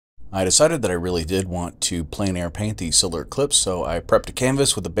I decided that I really did want to plein air paint the solar eclipse, so I prepped a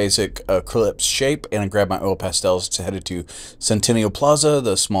canvas with a basic eclipse shape, and I grabbed my oil pastels to headed to Centennial Plaza,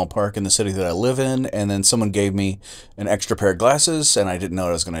 the small park in the city that I live in, and then someone gave me an extra pair of glasses, and I didn't know what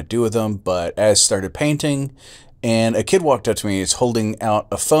I was going to do with them, but as I started painting, and a kid walked up to me, he's holding out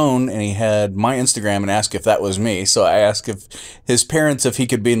a phone, and he had my Instagram and asked if that was me, so I asked if his parents if he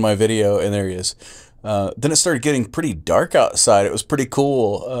could be in my video, and there he is. Then it started getting pretty dark outside. It was pretty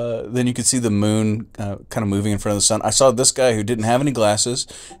cool. Then you could see the moon kind of moving in front of the sun. I saw this guy who didn't have any glasses,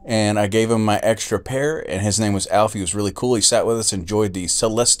 and I gave him my extra pair, and his name was Alf. He was really cool. He sat with us, enjoyed the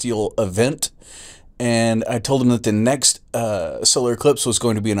celestial event, and I told him that the next solar eclipse was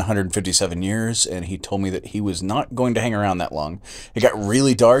going to be in 157 years, and he told me that he was not going to hang around that long. It got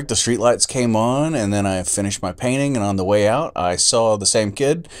really dark, the streetlights came on, and then I finished my painting, and on the way out, I saw the same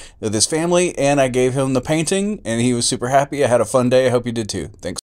kid with his family, and I gave him the painting, and he was super happy. I had a fun day. I hope you did too. Thanks.